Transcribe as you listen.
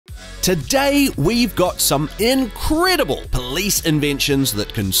Today, we've got some incredible police inventions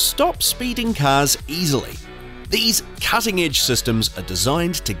that can stop speeding cars easily. These cutting-edge systems are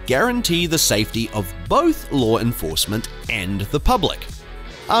designed to guarantee the safety of both law enforcement and the public.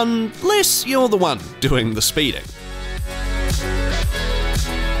 Unless you're the one doing the speeding.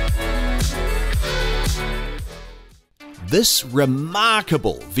 This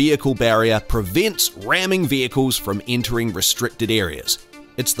remarkable vehicle barrier prevents ramming vehicles from entering restricted areas.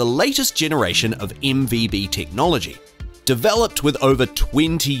 It's the latest generation of MVB technology, developed with over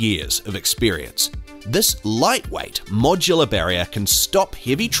 20 years of experience. This lightweight, modular barrier can stop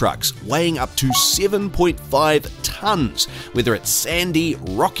heavy trucks weighing up to 7.5 tons. Whether it's sandy,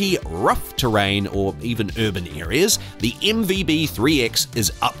 rocky, rough terrain, or even urban areas, the MVB-3X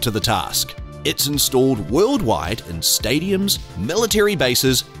is up to the task. It's installed worldwide in stadiums, military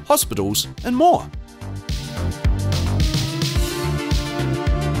bases, hospitals, and more.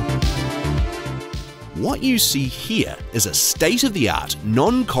 What you see here is a state-of-the-art,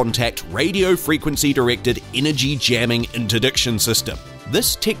 non-contact radio frequency-directed energy jamming interdiction system.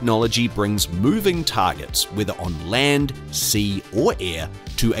 This technology brings moving targets, whether on land, sea, or air,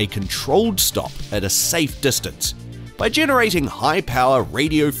 to a controlled stop at a safe distance. By generating high-power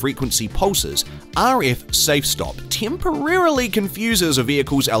radio frequency pulses, RF SafeStop temporarily confuses a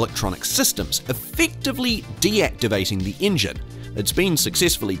vehicle's electronic systems, effectively deactivating the engine. It's been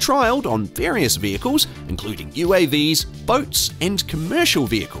successfully trialled on various vehicles, including UAVs, boats, and commercial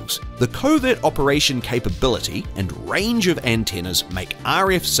vehicles. The covert operation capability and range of antennas make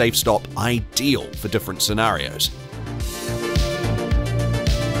RF SafeStop ideal for different scenarios.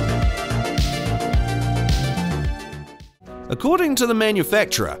 According to the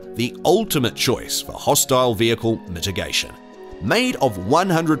manufacturer, the ultimate choice for hostile vehicle mitigation. Made of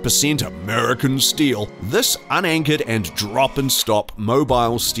 100% American steel, this unanchored and drop-and-stop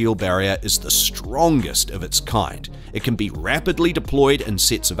mobile steel barrier is the strongest of its kind. It can be rapidly deployed in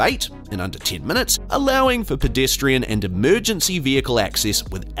sets of 8 in under 10 minutes, allowing for pedestrian and emergency vehicle access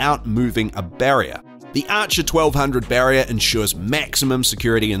without moving a barrier. The Archie 1200 barrier ensures maximum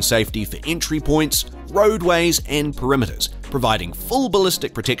security and safety for entry points, roadways, and perimeters, providing full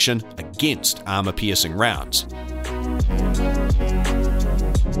ballistic protection against armor-piercing rounds.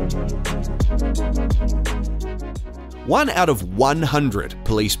 One out of 100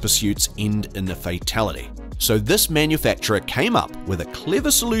 police pursuits end in a fatality. So this manufacturer came up with a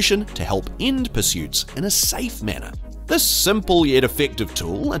clever solution to help end pursuits in a safe manner. This simple yet effective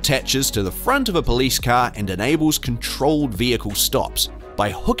tool attaches to the front of a police car and enables controlled vehicle stops.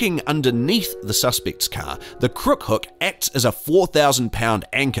 By hooking underneath the suspect's car, the Crook Hook acts as a 4,000-pound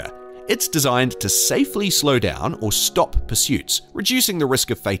anchor. It's designed to safely slow down or stop pursuits, reducing the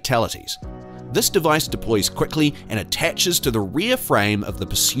risk of fatalities. This device deploys quickly and attaches to the rear frame of the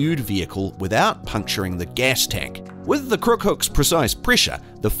pursued vehicle without puncturing the gas tank. With the Crook Hook's precise pressure,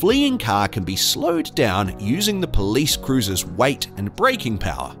 the fleeing car can be slowed down using the police cruiser's weight and braking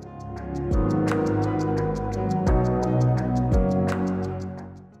power.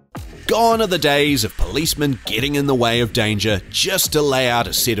 Gone are the days of policemen getting in the way of danger just to lay out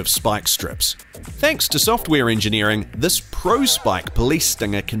a set of spike strips. Thanks to software engineering, this ProSpike police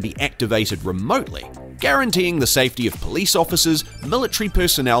stinger can be activated remotely, guaranteeing the safety of police officers, military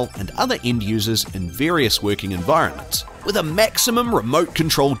personnel, and other end users in various working environments. With a maximum remote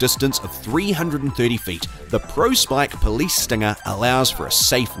control distance of 330 feet, the ProSpike police stinger allows for a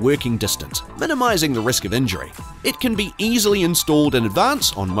safe working distance, minimizing the risk of injury. It can be easily installed in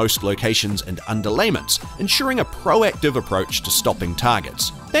advance on most locations and underlayments, ensuring a proactive approach to stopping targets.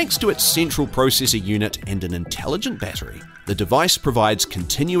 Thanks to its central processor unit and an intelligent battery, the device provides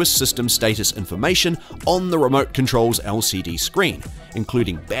continuous system status information on the remote control's LCD screen,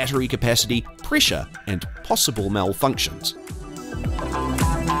 including battery capacity, pressure, and possible malfunctions.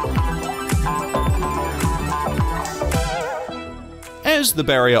 As the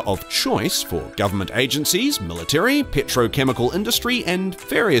barrier of choice for government agencies, military, petrochemical industry, and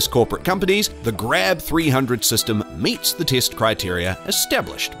various corporate companies, the Grab 300 system meets the test criteria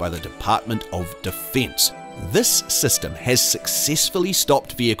established by the Department of Defense. This system has successfully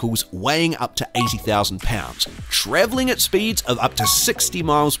stopped vehicles weighing up to 80,000 pounds, traveling at speeds of up to 60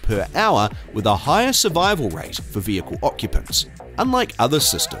 miles per hour with a higher survival rate for vehicle occupants. Unlike other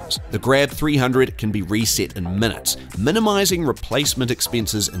systems, the Grab 300 can be reset in minutes, minimizing replacement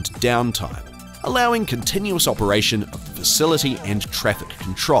expenses and downtime, allowing continuous operation of the facility and traffic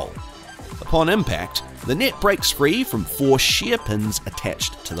control. Upon impact, the net breaks free from 4 shear pins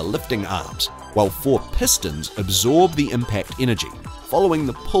attached to the lifting arms, while 4 pistons absorb the impact energy, following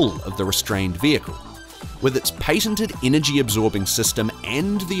the pull of the restrained vehicle. With its patented energy-absorbing system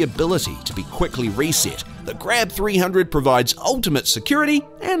and the ability to be quickly reset, the Grab 300 provides ultimate security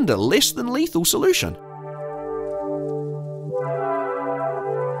and a less than lethal solution.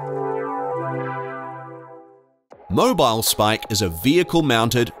 Mobile Spike is a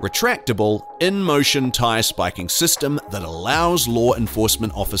vehicle-mounted, retractable, in-motion tire spiking system that allows law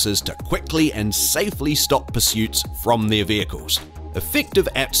enforcement officers to quickly and safely stop pursuits from their vehicles. Effective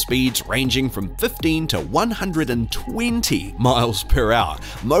at speeds ranging from 15 to 120 miles per hour,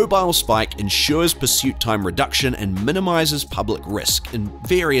 Mobile Spike ensures pursuit time reduction and minimizes public risk in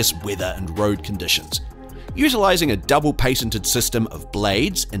various weather and road conditions. Utilizing a double-patented system of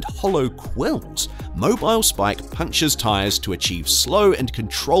blades and hollow quills, Mobile Spike punctures tires to achieve slow and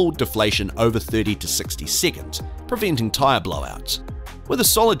controlled deflation over 30 to 60 seconds, preventing tire blowouts. With a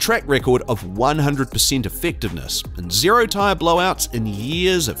solid track record of 100% effectiveness and 0 tire blowouts in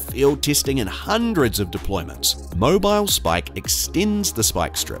years of field testing and hundreds of deployments, Mobile Spike extends the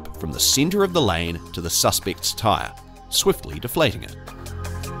spike strip from the center of the lane to the suspect's tire, swiftly deflating it.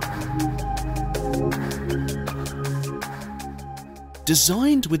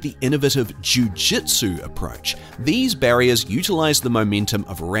 Designed with the innovative jiu-jitsu approach, these barriers utilize the momentum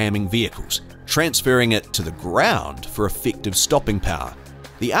of ramming vehicles, transferring it to the ground for effective stopping power.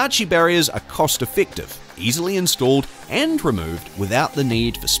 The Archie barriers are cost-effective, easily installed and removed without the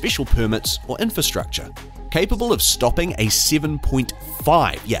need for special permits or infrastructure. Capable of stopping a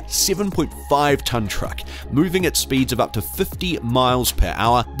 7.5 ton truck, moving at speeds of up to 50 miles per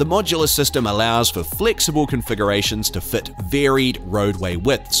hour, the modular system allows for flexible configurations to fit varied roadway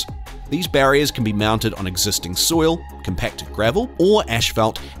widths. These barriers can be mounted on existing soil, compacted gravel, or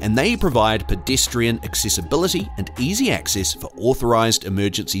asphalt, and they provide pedestrian accessibility and easy access for authorized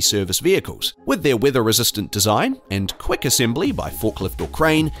emergency service vehicles. With their weather-resistant design and quick assembly by forklift or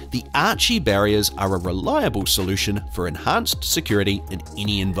crane, the Archie barriers are a reliable solution for enhanced security in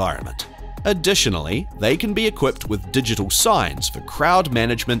any environment. Additionally, they can be equipped with digital signs for crowd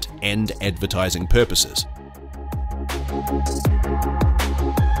management and advertising purposes.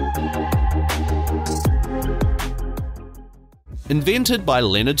 Invented by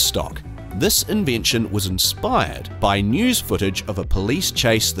Leonard Stock, this invention was inspired by news footage of a police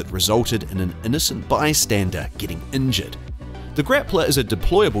chase that resulted in an innocent bystander getting injured. The Grappler is a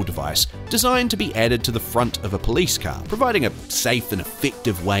deployable device designed to be added to the front of a police car, providing a safe and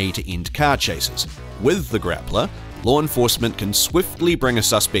effective way to end car chases. With the Grappler, law enforcement can swiftly bring a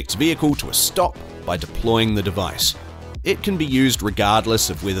suspect's vehicle to a stop by deploying the device. It can be used regardless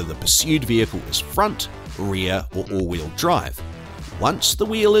of whether the pursued vehicle is front, rear, or all-wheel drive. Once the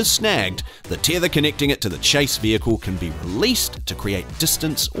wheel is snagged, the tether connecting it to the chase vehicle can be released to create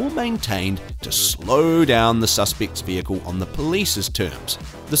distance or maintained to slow down the suspect's vehicle on the police's terms.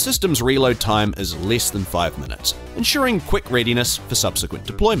 The system's reload time is less than 5 minutes, ensuring quick readiness for subsequent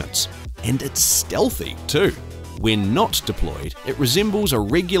deployments. And it's stealthy too. When not deployed, it resembles a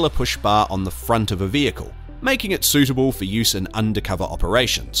regular push bar on the front of a vehicle, making it suitable for use in undercover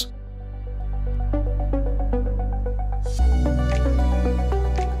operations.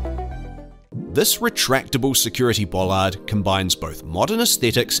 This retractable security bollard combines both modern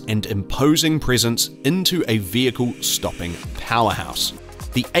aesthetics and imposing presence into a vehicle-stopping powerhouse.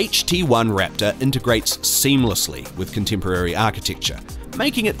 The HT1 Raptor integrates seamlessly with contemporary architecture,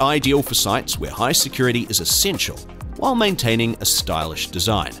 making it ideal for sites where high security is essential, while maintaining a stylish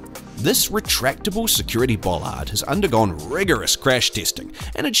design. This retractable security bollard has undergone rigorous crash testing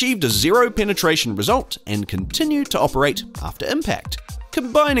and achieved a 0 penetration result and continued to operate after impact.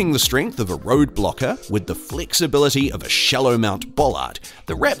 Combining the strength of a road blocker with the flexibility of a shallow mount bollard,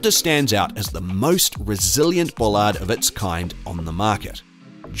 the Raptor stands out as the most resilient bollard of its kind on the market.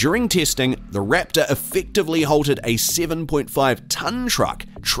 During testing, the Raptor effectively halted a 7.5 ton truck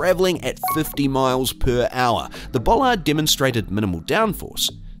traveling at 50 miles per hour. The bollard demonstrated minimal downforce,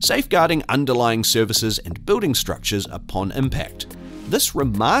 safeguarding underlying services and building structures upon impact. This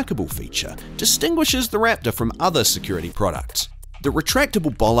remarkable feature distinguishes the Raptor from other security products. The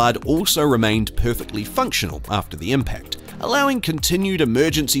retractable bollard also remained perfectly functional after the impact, allowing continued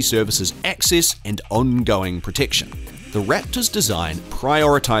emergency services access and ongoing protection. The Raptor's design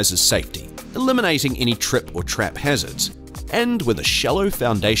prioritizes safety, eliminating any trip or trap hazards, and with a shallow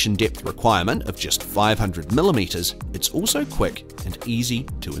foundation depth requirement of just 500 mm, it's also quick and easy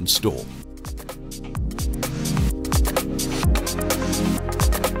to install.